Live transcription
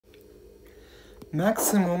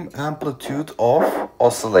Maximum amplitude of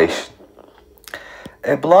oscillation.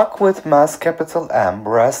 A block with mass capital M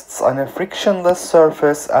rests on a frictionless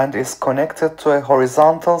surface and is connected to a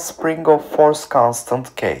horizontal spring of force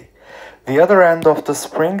constant K. The other end of the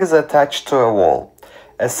spring is attached to a wall.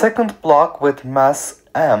 A second block with mass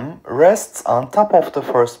M rests on top of the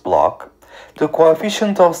first block. The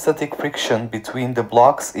coefficient of static friction between the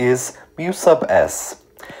blocks is mu sub s.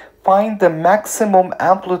 Find the maximum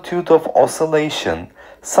amplitude of oscillation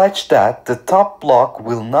such that the top block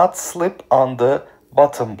will not slip on the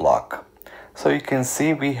bottom block. So you can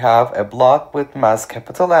see we have a block with mass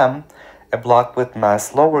capital M, a block with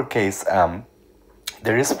mass lowercase m.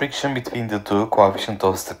 There is friction between the two, coefficient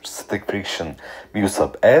of static friction mu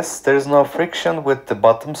sub s. There is no friction with the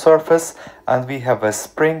bottom surface, and we have a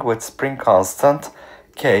spring with spring constant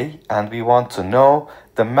K, and we want to know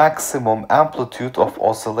the maximum amplitude of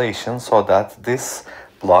oscillation so that this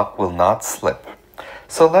block will not slip.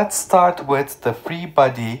 So let's start with the free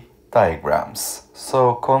body diagrams.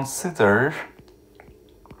 So consider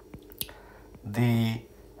the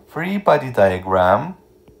free body diagram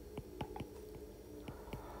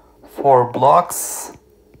for blocks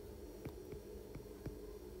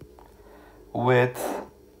with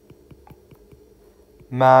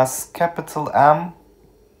mass capital M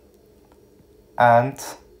and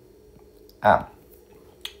M.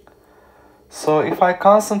 So if I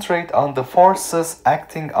concentrate on the forces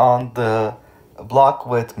acting on the block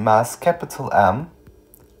with mass capital M,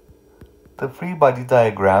 the free body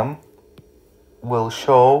diagram will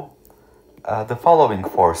show the following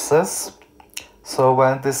forces. So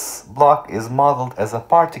when this block is modeled as a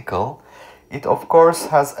particle, it of course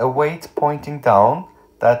has a weight pointing down,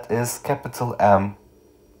 that is capital M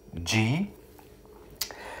G.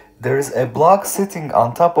 There is a block sitting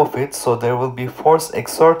on top of it, so there will be force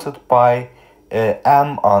exerted by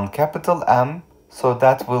M on capital M, so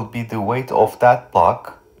that will be the weight of that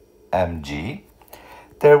block, mg.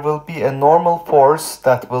 There will be a normal force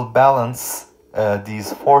that will balance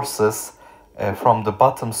these forces from the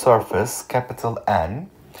bottom surface, capital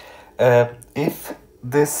N. If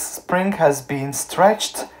this spring has been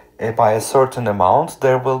stretched by a certain amount,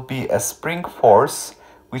 there will be a spring force,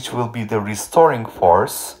 which will be the restoring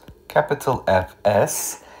force, capital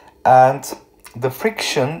Fs, and the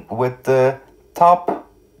friction with the top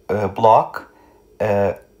block,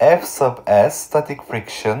 F sub s, static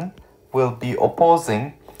friction, will be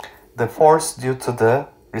opposing the force due to the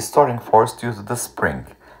restoring force due to the spring.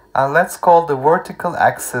 And let's call the vertical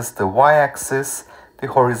axis the y-axis, the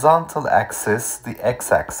horizontal axis the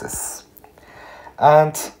x-axis.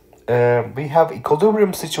 And we have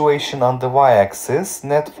equilibrium situation on the y-axis.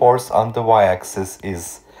 Net force on the y-axis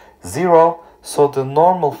is 0, so the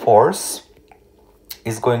normal force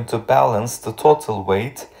is going to balance the total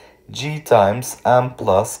weight G times M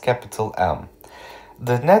plus capital M.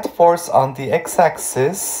 The net force on the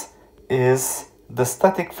x-axis is the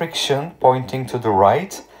static friction pointing to the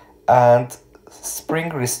right and spring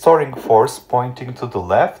restoring force pointing to the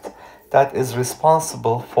left. That is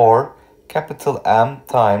responsible for capital M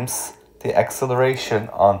times the acceleration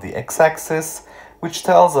on the x-axis, which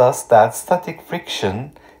tells us that static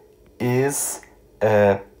friction is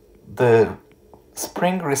the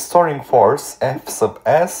spring restoring force F sub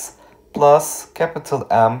s plus capital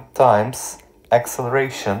M times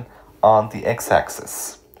acceleration on the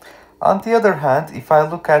x-axis. On the other hand, if I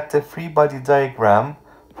look at the free body diagram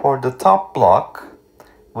for the top block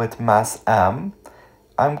with mass M,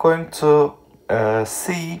 I'm going to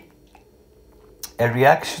see a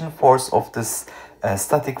reaction force of this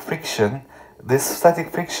static friction. This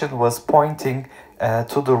static friction was pointing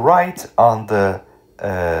to the right on the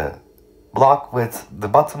block with the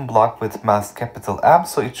bottom block with mass capital M,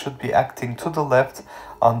 so it should be acting to the left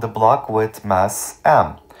on the block with mass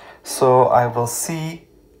M. So I will see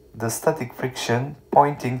the static friction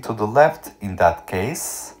pointing to the left in that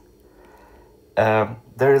case.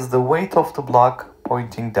 There is the weight of the block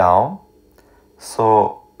pointing down,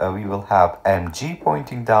 so we will have mg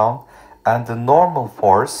pointing down, and the normal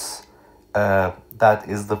force, that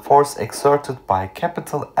is the force exerted by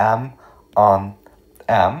capital M on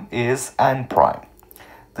M, is n prime.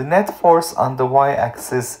 The net force on the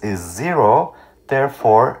y-axis is 0,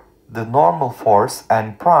 therefore the normal force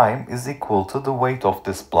n prime is equal to the weight of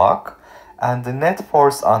this block, and the net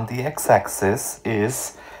force on the x-axis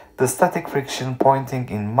is the static friction pointing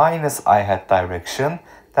in minus I hat direction,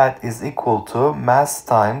 that is equal to mass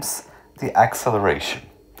times the acceleration.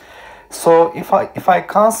 So if I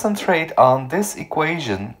concentrate on this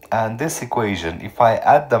equation and this equation, if I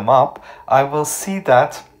add them up, I will see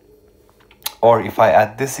that, or if I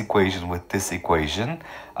add this equation with this equation,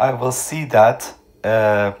 I will see that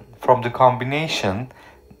from the combination,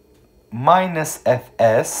 minus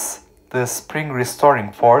Fs, the spring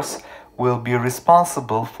restoring force, will be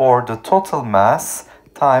responsible for the total mass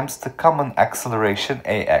times the common acceleration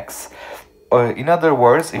Ax. In other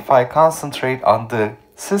words, if I concentrate on the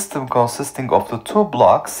system consisting of the two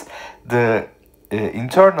blocks, the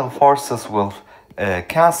internal forces will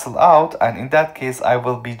cancel out, and in that case I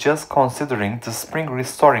will be just considering the spring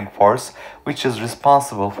restoring force, which is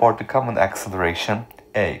responsible for the common acceleration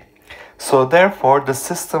A. So therefore the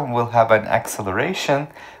system will have an acceleration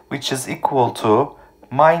which is equal to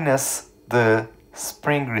minus the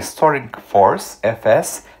spring restoring force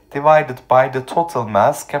Fs divided by the total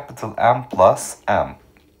mass capital M plus M.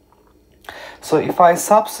 So if I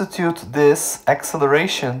substitute this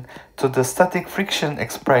acceleration to the static friction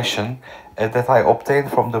expression that I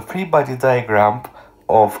obtained from the free body diagram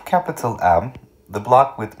of capital M, the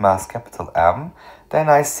block with mass capital M, then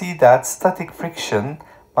I see that static friction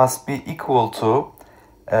must be equal to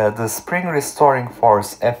the spring restoring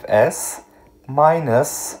force Fs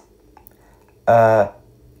minus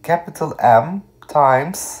capital M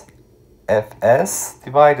times Fs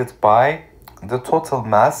divided by the total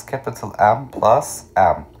mass capital M plus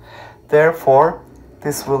M. Therefore,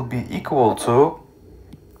 this will be equal to,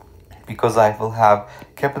 because I will have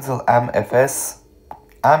capital MFS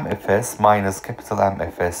minus capital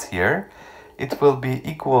MFS here, it will be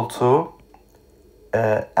equal to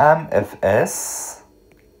MFS,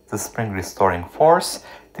 the spring restoring force,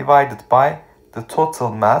 divided by the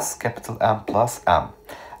total mass capital M plus M.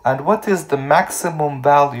 And what is the maximum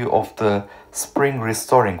value of the spring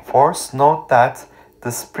restoring force? Note that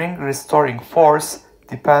the spring restoring force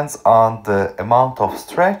depends on the amount of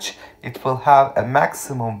stretch. It will have a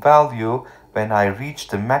maximum value when I reach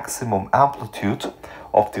the maximum amplitude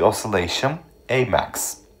of the oscillation, A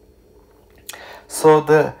max. So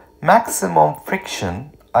the maximum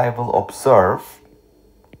friction I will observe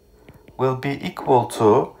will be equal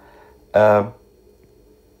to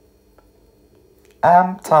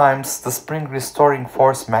M times the spring restoring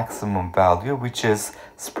force maximum value, which is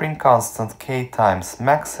spring constant K times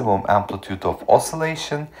maximum amplitude of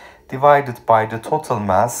oscillation divided by the total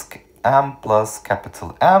mass M plus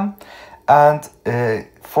capital M. And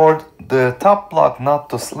for the top block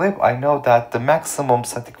not to slip, I know that the maximum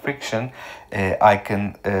static friction I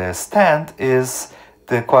can stand is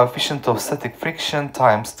the coefficient of static friction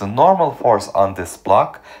times the normal force on this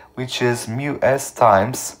block, which is mu s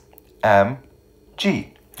times mg.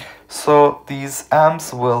 So these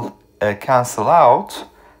m's will cancel out,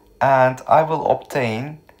 and I will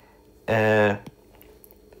obtain the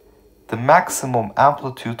maximum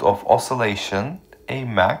amplitude of oscillation, A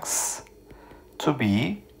max, to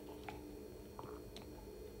be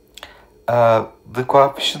the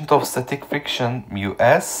coefficient of static friction mu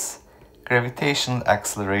s, gravitational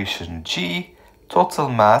acceleration g, total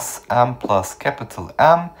mass m plus capital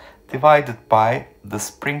M divided by the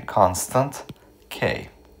spring constant k.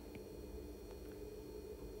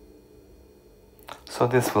 So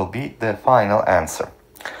this will be the final answer.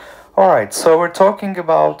 Alright, so we're talking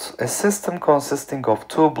about a system consisting of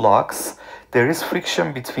two blocks. There is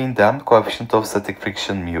friction between them, coefficient of static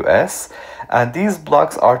friction mu s, and these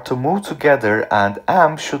blocks are to move together and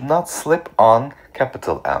M should not slip on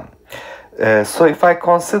capital M. So if I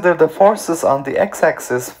consider the forces on the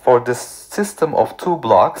x-axis for this system of two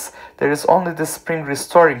blocks, there is only the spring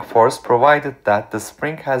restoring force, provided that the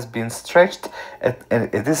spring has been stretched at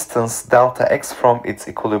a distance delta x from its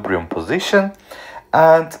equilibrium position.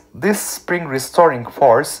 And this spring restoring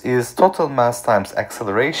force is total mass times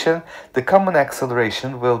acceleration. The common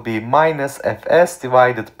acceleration will be minus Fs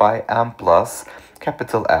divided by M plus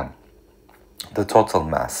capital M, the total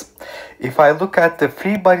mass. If I look at the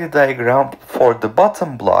free body diagram for the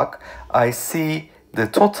bottom block, I see the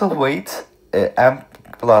total weight, M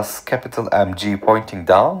plus capital Mg pointing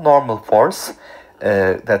down, normal force,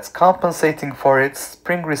 that's compensating for its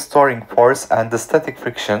spring restoring force, and the static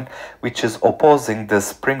friction, which is opposing the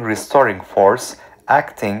spring restoring force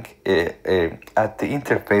acting at the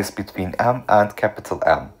interface between M and capital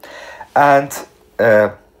M. And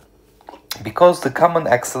because the common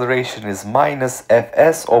acceleration is minus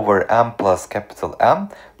Fs over M plus capital M,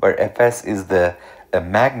 where Fs is the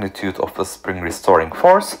magnitude of the spring restoring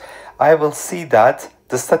force, I will see that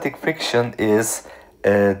the static friction is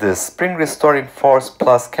the spring restoring force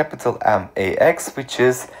plus capital M Ax, which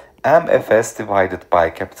is MFS divided by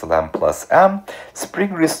capital M plus M.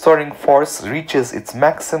 Spring restoring force reaches its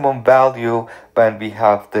maximum value when we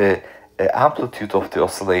have the amplitude of the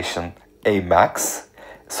oscillation A max.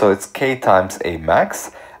 So it's K times A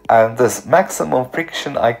max. And this maximum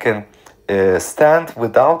friction I can stand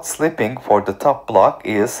without slipping for the top block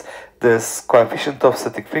is this coefficient of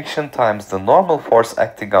static friction times the normal force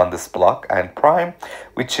acting on this block and prime,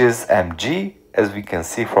 which is mg, as we can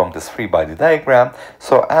see from this free body diagram.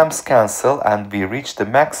 So amps cancel and we reach the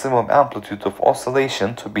maximum amplitude of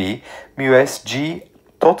oscillation to be mu s g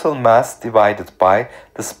total mass divided by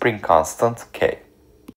the spring constant k.